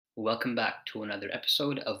Welcome back to another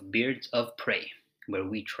episode of Beards of Prey, where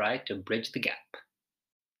we try to bridge the gap.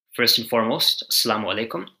 First and foremost, Assalamu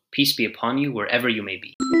alaikum, peace be upon you wherever you may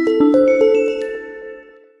be.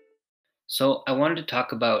 So, I wanted to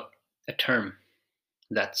talk about a term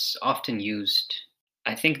that's often used.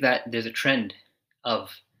 I think that there's a trend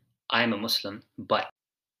of I'm a Muslim, but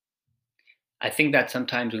I think that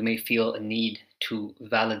sometimes we may feel a need to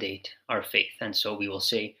validate our faith, and so we will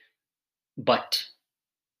say, but,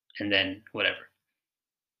 and then whatever.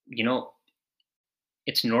 You know,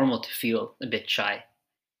 it's normal to feel a bit shy,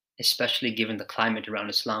 especially given the climate around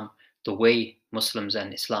Islam, the way Muslims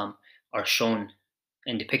and Islam are shown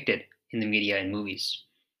and depicted in the media and movies.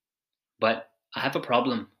 But I have a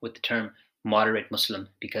problem with the term moderate Muslim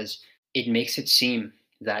because it makes it seem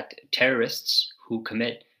that terrorists who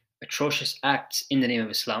commit atrocious acts in the name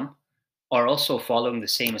of Islam are also following the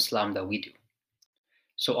same Islam that we do.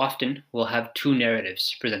 So often we'll have two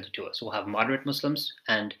narratives presented to us. We'll have moderate Muslims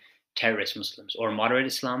and terrorist Muslims, or moderate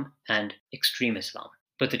Islam and extreme Islam.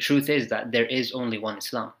 But the truth is that there is only one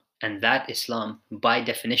Islam, and that Islam, by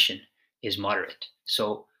definition, is moderate.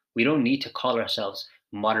 So we don't need to call ourselves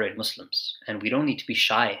moderate Muslims, and we don't need to be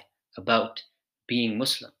shy about being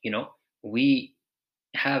Muslim. We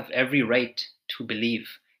have every right to believe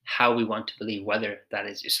how we want to believe, whether that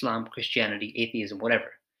is Islam, Christianity, atheism,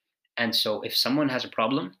 whatever. And so if someone has a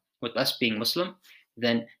problem with us being Muslim,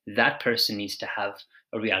 then that person needs to have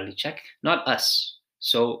a reality check, not us.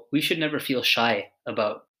 So we should never feel shy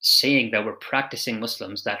about saying that we're practicing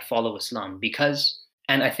Muslims that follow Islam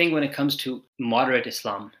and I think when it comes to moderate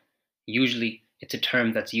Islam, usually it's a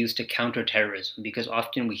term that's used to counter terrorism because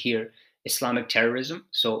often we hear Islamic terrorism.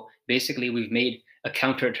 So basically, we've made a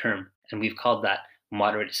counter term and we've called that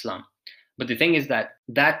moderate Islam. But the thing is that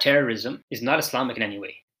that terrorism is not Islamic in any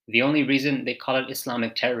way. The only reason they call it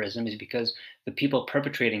Islamic terrorism is because the people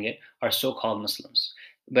perpetrating it are so called Muslims.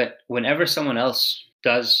 But whenever someone else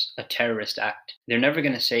does a terrorist act, they're never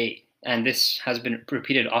going to say, and this has been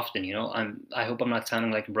repeated often, I hope I'm not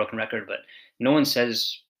sounding like a broken record, but no one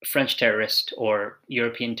says French terrorist or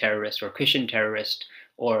European terrorist or Christian terrorist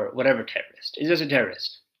or whatever terrorist. It's just a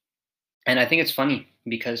terrorist. And I think it's funny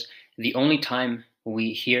because the only time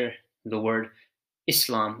we hear the word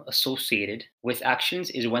Islam associated with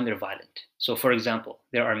actions is when they're violent. So, for example,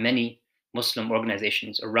 there are many Muslim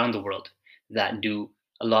organizations around the world that do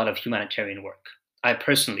a lot of humanitarian work. I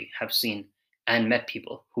personally have seen and met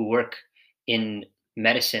people who work in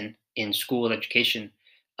medicine, in school education,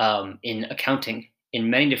 in accounting, in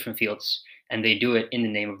many different fields, and they do it in the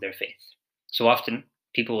name of their faith. So often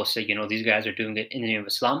people will say, these guys are doing it in the name of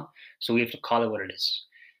Islam, so we have to call it what it is.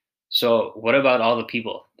 So, what about all the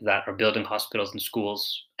people that are building hospitals and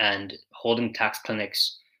schools and holding tax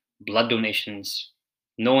clinics, blood donations?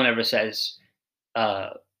 No one ever says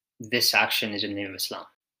this action is in the name of Islam.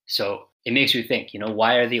 So, it makes you think,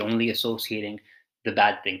 why are they only associating the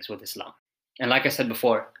bad things with Islam? And like I said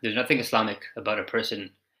before, there's nothing Islamic about a person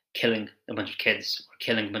killing a bunch of kids or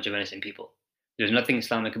killing a bunch of innocent people. There's nothing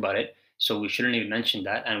Islamic about it. So, we shouldn't even mention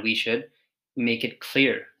that. And we should make it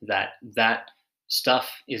clear that that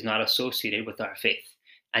stuff is not associated with our faith.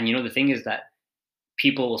 And the thing is that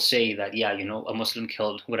people will say that, yeah, a Muslim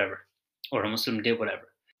killed whatever, or a Muslim did whatever.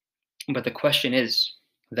 But the question is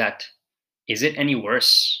that, is it any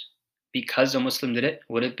worse because a Muslim did it?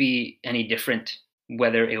 Would it be any different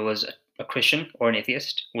whether it was a Christian or an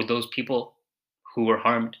atheist? Would those people who were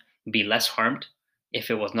harmed be less harmed if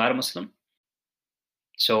it was not a Muslim?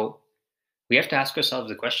 So we have to ask ourselves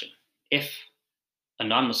the question, if a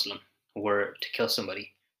non-Muslim were to kill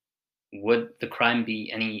somebody, would the crime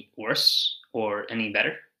be any worse or any better?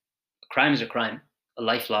 A crime is a crime. A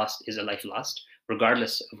life lost is a life lost,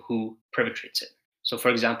 regardless of who perpetrates it. So, for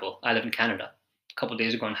example, I live in Canada. A couple of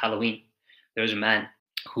days ago on Halloween, there was a man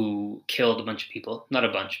who killed a bunch of people, not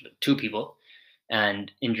a bunch, but 2 people,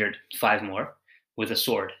 and injured 5 more with a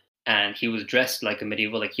sword. And he was dressed like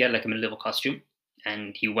he had like a medieval costume,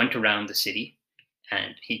 and he went around the city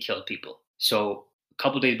and he killed people. So a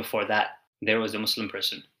couple days before that, there was a Muslim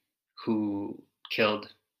person who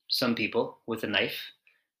killed some people with a knife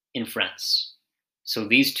in France. So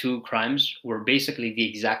these 2 crimes were basically the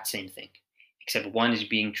exact same thing, except one is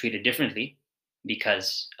being treated differently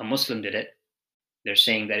because a Muslim did it. They're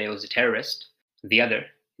saying that it was a terrorist. The other,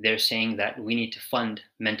 they're saying that we need to fund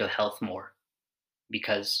mental health more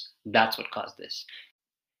because that's what caused this.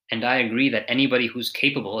 And I agree that anybody who's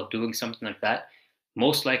capable of doing something like that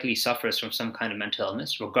most likely suffers from some kind of mental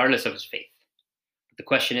illness, regardless of his faith. The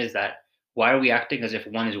question is that, why are we acting as if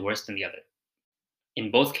one is worse than the other? In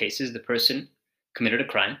both cases, the person committed a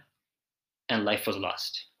crime, and life was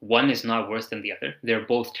lost. One is not worse than the other. They're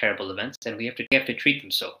both terrible events, and we have to treat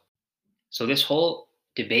them so. So this whole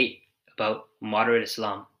debate about moderate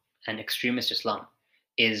Islam and extremist Islam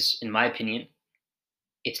is, in my opinion,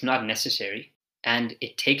 it's not necessary, and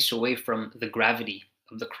it takes away from the gravity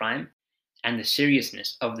of the crime and the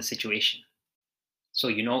seriousness of the situation. So,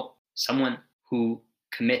 someone who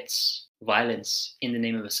commits violence in the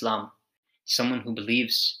name of Islam, someone who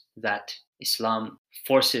believes that Islam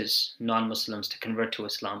forces non Muslims to convert to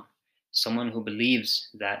Islam, someone who believes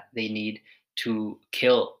that they need to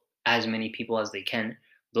kill as many people as they can,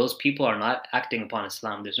 those people are not acting upon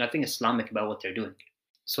Islam. There's nothing Islamic about what they're doing.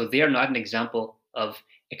 So they are not an example of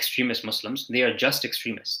extremist Muslims. They are just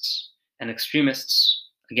extremists. And extremists,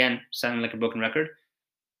 again, sounding like a broken record,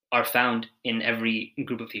 are found in every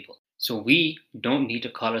group of people. So we don't need to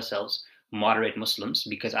call ourselves moderate Muslims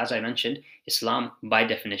because, as I mentioned, Islam, by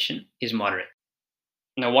definition, is moderate.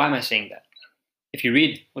 Now, why am I saying that? If you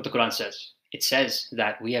read what the Quran says, it says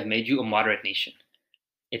that we have made you a moderate nation.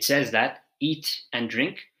 It says that eat and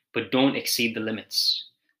drink, but don't exceed the limits.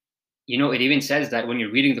 It even says that when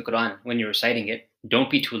you're reading the Quran, when you're reciting it, don't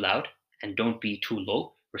be too loud and don't be too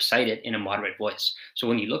low. Recite it in a moderate voice. So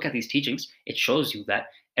when you look at these teachings, it shows you that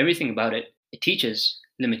everything about it, it teaches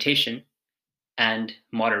limitation and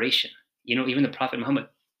moderation. Even the Prophet Muhammad,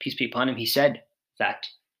 peace be upon him, he said that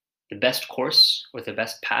the best course or the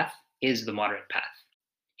best path is the moderate path.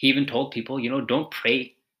 He even told people, don't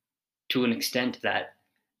pray to an extent that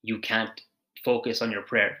you can't focus on your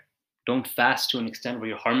prayer. Don't fast to an extent where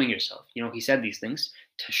you're harming yourself. He said these things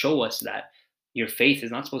to show us that your faith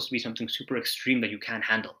is not supposed to be something super extreme that you can't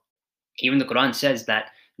handle. Even the Quran says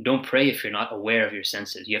that don't pray if you're not aware of your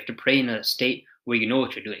senses. You have to pray in a state where you know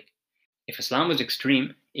what you're doing. If Islam was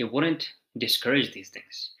extreme, it wouldn't discourage these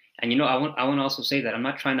things. And I want to also say that I'm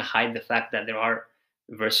not trying to hide the fact that there are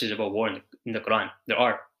verses about war in the Quran. There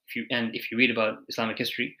are. If you read about Islamic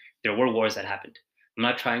history, there were wars that happened. I'm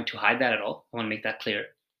not trying to hide that at all. I want to make that clear.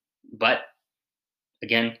 But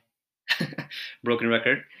again, broken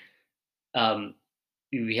record.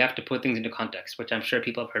 We have to put things into context, which I'm sure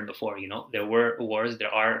people have heard before. There were wars.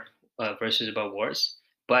 There are verses about wars.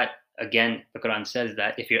 But again, the Quran says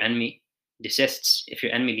that if your enemy desists, if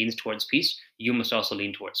your enemy leans towards peace, you must also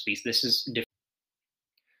lean towards peace. This is different.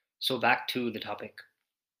 So back to the topic.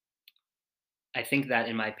 I think that,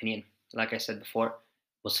 in my opinion, like I said before,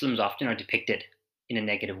 Muslims often are depicted in a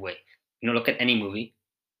negative way. Look at any movie.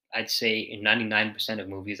 I'd say 99% of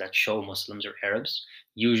movies that show Muslims or Arabs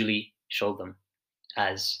usually show them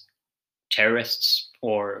as terrorists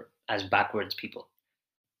or as backwards people.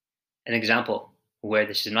 An example where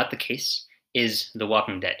this is not the case is The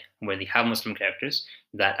Walking Dead, where they have Muslim characters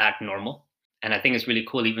that act normal. And I think it's really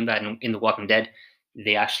cool, even that in The Walking Dead,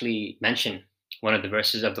 they actually mention one of the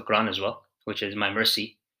verses of the Quran as well, which is, "My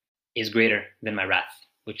mercy is greater than my wrath,"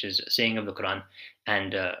 which is a saying of the Quran.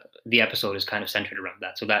 And the episode is kind of centered around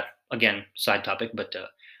that. So that, again, side topic, but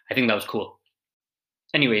I think that was cool.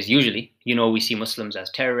 Anyways, usually, we see Muslims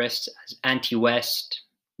as terrorists, as anti-West,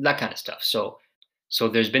 that kind of stuff. So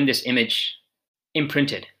there's been this image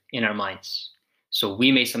imprinted in our minds. So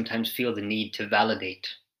we may sometimes feel the need to validate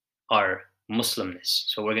our Muslimness.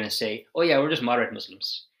 So we're going to say, oh yeah, we're just moderate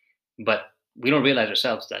Muslims. But we don't realize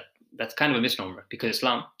ourselves that that's kind of a misnomer, because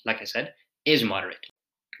Islam, like I said, is moderate.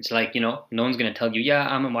 It's like, no one's going to tell you, yeah,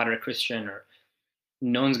 I'm a moderate Christian, or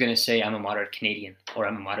no one's going to say I'm a moderate Canadian or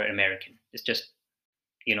I'm a moderate American. It's just,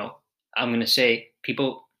 I'm going to say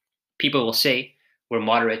people will say we're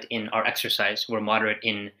moderate in our exercise, we're moderate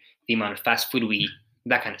in the amount of fast food we eat,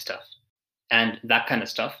 that kind of stuff. And that kind of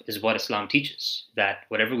stuff is what Islam teaches, that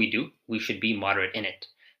whatever we do, we should be moderate in it.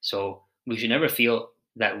 So we should never feel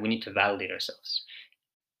that we need to validate ourselves.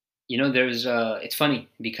 It's funny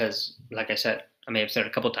because, like I said, I may have said it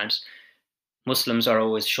a couple of times, Muslims are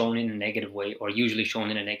always shown in a negative way, or usually shown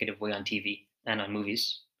in a negative way on TV and on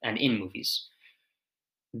movies and in movies.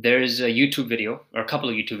 There's a YouTube video, or a couple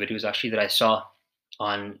of YouTube videos actually, that I saw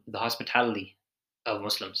on the hospitality of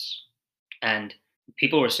Muslims. And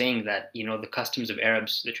people were saying that, the customs of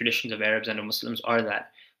Arabs, the traditions of Arabs and of Muslims are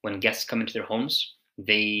that when guests come into their homes,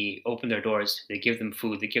 they open their doors, they give them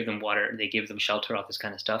food, they give them water, they give them shelter, all this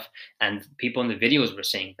kind of stuff. And people in the videos were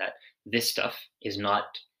saying that this stuff is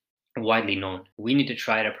not widely known. We need to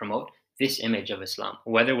try to promote this image of Islam,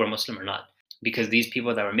 whether we're Muslim or not, because these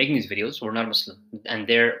people that were making these videos were not Muslim. And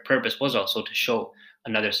their purpose was also to show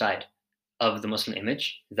another side of the Muslim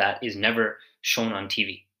image that is never shown on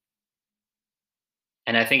TV.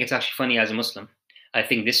 And I think it's actually funny, as a Muslim, I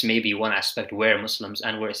think this may be one aspect where Muslims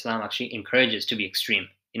and where Islam actually encourages to be extreme.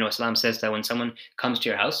 Islam says that when someone comes to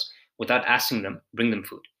your house, without asking them, bring them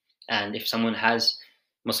food. And if someone has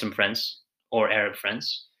Muslim friends or Arab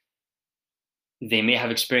friends, they may have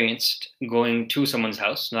experienced going to someone's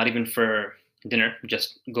house, not even for dinner,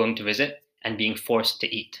 just going to visit and being forced to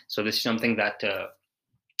eat. So this is something that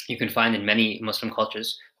you can find in many Muslim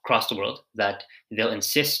cultures across the world, that they'll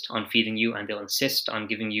insist on feeding you and they'll insist on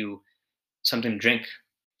giving you something to drink,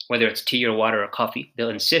 whether it's tea or water or coffee. They'll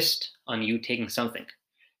insist on you taking something.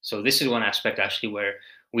 So this is one aspect actually where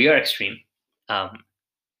we are extreme.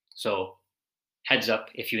 So heads up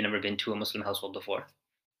if you've never been to a Muslim household before.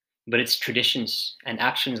 But it's traditions and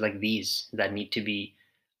actions like these that need to be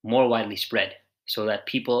more widely spread so that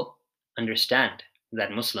people understand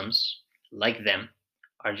that Muslims, like them,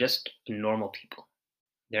 are just normal people.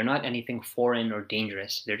 They're not anything foreign or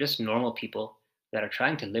dangerous. They're just normal people that are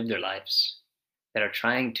trying to live their lives, that are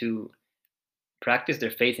trying to practice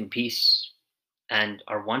their faith in peace, and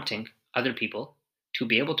are wanting other people to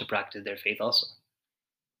be able to practice their faith also.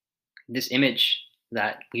 This image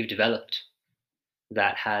that we've developed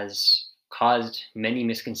that has caused many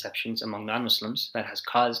misconceptions among non Muslims, that has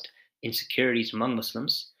caused insecurities among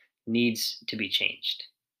Muslims, needs to be changed.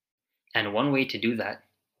 And one way to do that,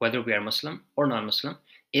 whether we are Muslim or non Muslim,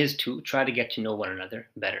 is to try to get to know one another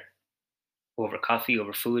better over coffee,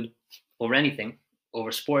 over food, over anything,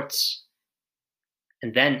 over sports.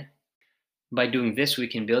 And then by doing this, we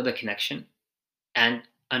can build a connection and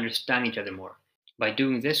understand each other more. By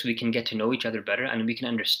doing this, we can get to know each other better and we can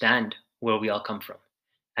understand where we all come from.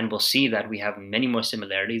 And we'll see that we have many more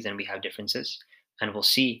similarities than we have differences. And we'll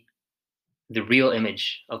see the real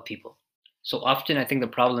image of people. So often, I think the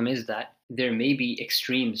problem is that there may be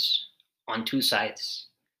extremes on two sides,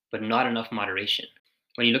 but not enough moderation.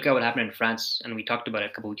 When you look at what happened in France, and we talked about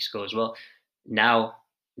it a couple of weeks ago as well, now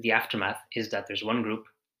the aftermath is that there's one group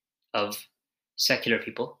of secular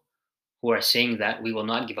people who are saying that we will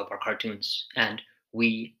not give up our cartoons and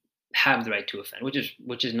we have the right to offend,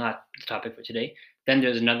 which is not the topic for today. Then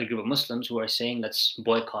there's another group of Muslims who are saying let's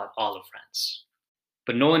boycott all of France.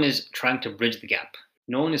 But no one is trying to bridge the gap.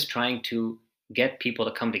 No one is trying to get people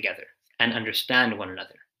to come together and understand one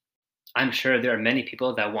another. I'm sure there are many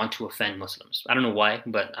people that want to offend Muslims. I don't know why,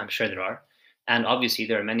 but I'm sure there are. And obviously,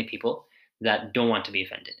 there are many people that don't want to be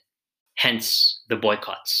offended. Hence the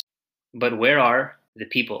boycotts. But where are the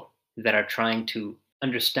people that are trying to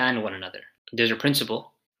understand one another? There's a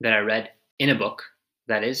principle that I read in a book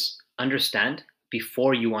that is understand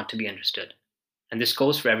before you want to be understood. And this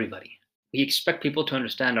goes for everybody. We expect people to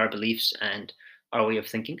understand our beliefs and our way of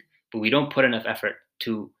thinking, but we don't put enough effort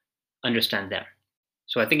to understand them.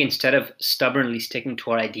 So I think instead of stubbornly sticking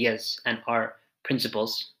to our ideas and our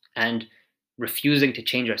principles and refusing to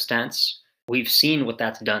change our stance, we've seen what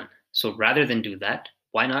that's done. So rather than do that,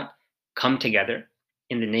 why not come together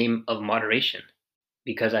in the name of moderation?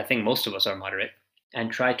 Because I think most of us are moderate,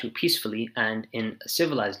 and try to peacefully and in a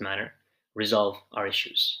civilized manner resolve our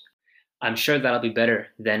issues. I'm sure that'll be better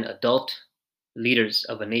than adult leaders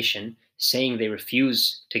of a nation saying they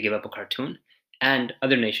refuse to give up a cartoon and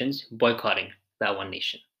other nations boycotting that one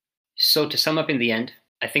nation. So, to sum up in the end,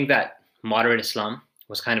 I think that moderate Islam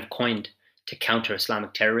was kind of coined to counter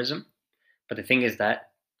Islamic terrorism. But the thing is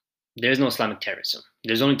that there's no Islamic terrorism.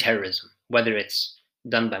 There's only terrorism, whether it's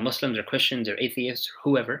done by Muslims or Christians or atheists or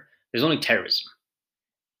whoever, there's only terrorism.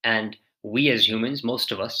 And we as humans,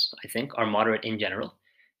 most of us, I think, are moderate in general.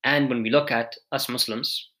 And when we look at us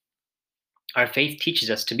Muslims, our faith teaches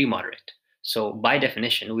us to be moderate. So by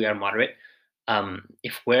definition, we are moderate.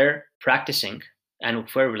 If we're practicing and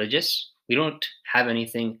if we're religious, we don't have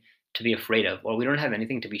anything to be afraid of, or we don't have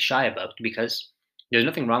anything to be shy about, because there's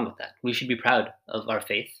nothing wrong with that. We should be proud of our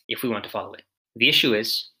faith if we want to follow it. The issue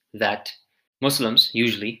is that Muslims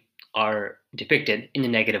usually are depicted in a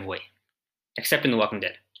negative way, except in The Walking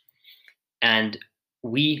Dead. And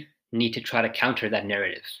we need to try to counter that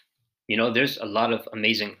narrative. You know, there's a lot of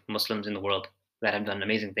amazing Muslims in the world that have done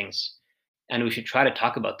amazing things. And we should try to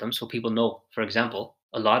talk about them so people know. For example,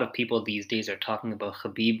 a lot of people these days are talking about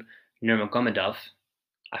Khabib Nurmagomedov.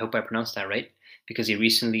 I hope I pronounced that right, because he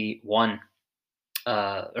recently won,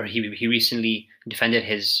 or he recently defended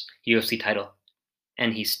his UFC title.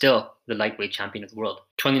 And he's still the lightweight champion of the world,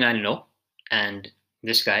 29-0. And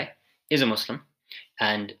this guy is a Muslim.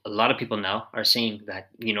 And a lot of people now are saying that,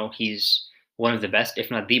 you know, he's one of the best, if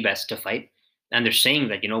not the best, to fight. And they're saying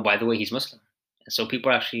that, you know, by the way, he's Muslim. And so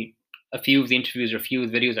people are actually, a few of the interviews or a few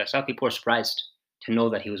of the videos I saw, people were surprised to know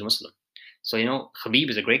that he was Muslim. So, you know, Khabib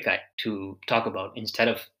is a great guy to talk about instead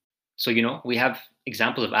of, so, you know, we have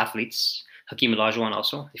examples of athletes, Hakeem Olajuwon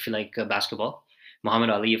also, if you like basketball, Muhammad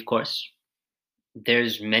Ali, of course.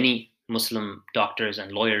 There's many Muslim doctors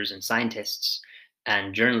and lawyers and scientists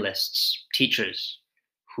and journalists, teachers,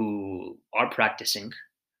 who are practicing,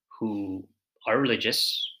 who are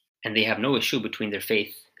religious, and they have no issue between their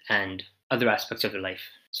faith and other aspects of their life.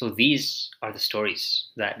 So these are the stories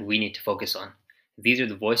that we need to focus on. These are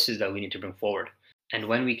the voices that we need to bring forward. And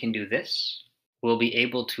when we can do this, we'll be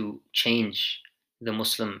able to change the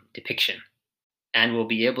Muslim depiction, and we'll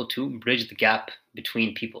be able to bridge the gap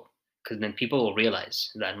between people, because then people will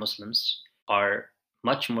realize that Muslims are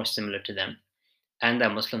much more similar to them, and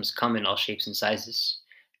that Muslims come in all shapes and sizes,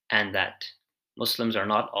 and that Muslims are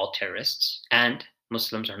not all terrorists, and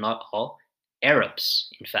Muslims are not all Arabs.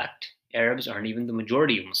 In fact, Arabs aren't even the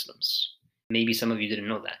majority of Muslims. Maybe some of you didn't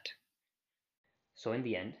know that. So, in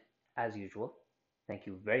the end, as usual, thank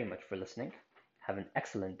you very much for listening. Have an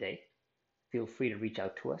excellent day. Feel free to reach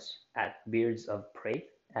out to us at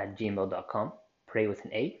beardsofprey@gmail.com, pray with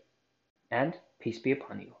an A, and peace be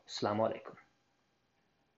upon you. Assalamu alaikum.